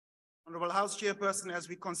Honorable House Chairperson, as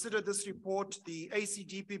we consider this report, the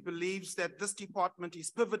ACDP believes that this department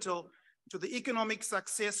is pivotal to the economic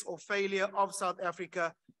success or failure of South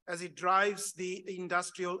Africa as it drives the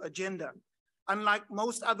industrial agenda. Unlike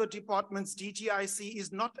most other departments, DTIC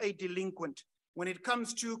is not a delinquent when it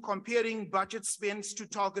comes to comparing budget spends to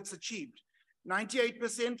targets achieved.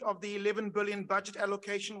 98% of the 11 billion budget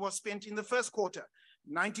allocation was spent in the first quarter.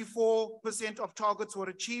 94% of targets were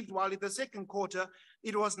achieved, while in the second quarter,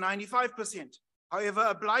 it was 95%. However,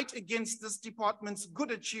 a blight against this department's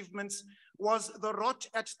good achievements was the rot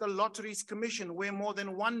at the Lotteries Commission, where more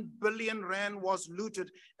than 1 billion rand was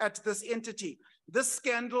looted at this entity. This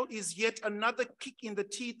scandal is yet another kick in the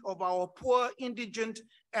teeth of our poor, indigent,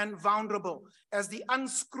 and vulnerable, as the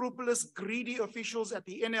unscrupulous, greedy officials at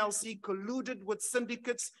the NLC colluded with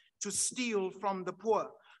syndicates to steal from the poor.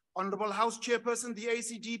 Honorable House Chairperson, the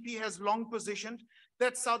ACDP has long positioned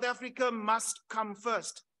that South Africa must come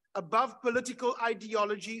first, above political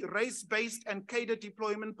ideology, race-based and cadre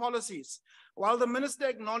deployment policies. While the minister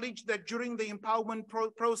acknowledged that during the empowerment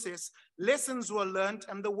process, lessons were learned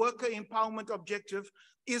and the worker empowerment objective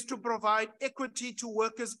is to provide equity to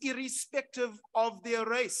workers irrespective of their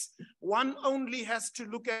race. One only has to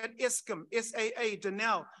look at Eskom, SAA,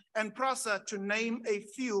 Denel, and PRASA, to name a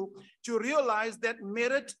few, to realize that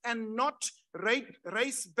merit and not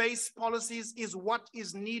race-based policies is what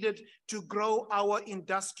is needed to grow our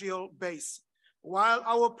industrial base. While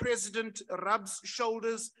our president rubs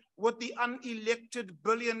shoulders with the unelected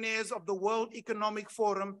billionaires of the World Economic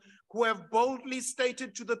Forum, who have boldly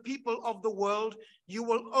stated to the people of the world, you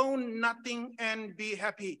will own nothing and be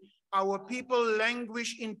happy. Our people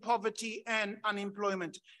languish in poverty and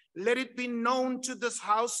unemployment. Let it be known to this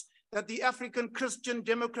House that the African Christian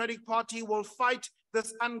Democratic Party will fight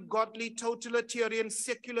this ungodly, totalitarian,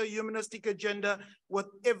 secular, humanistic agenda with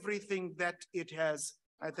everything that it has.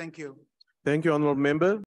 I thank you. Thank you, Honourable Member.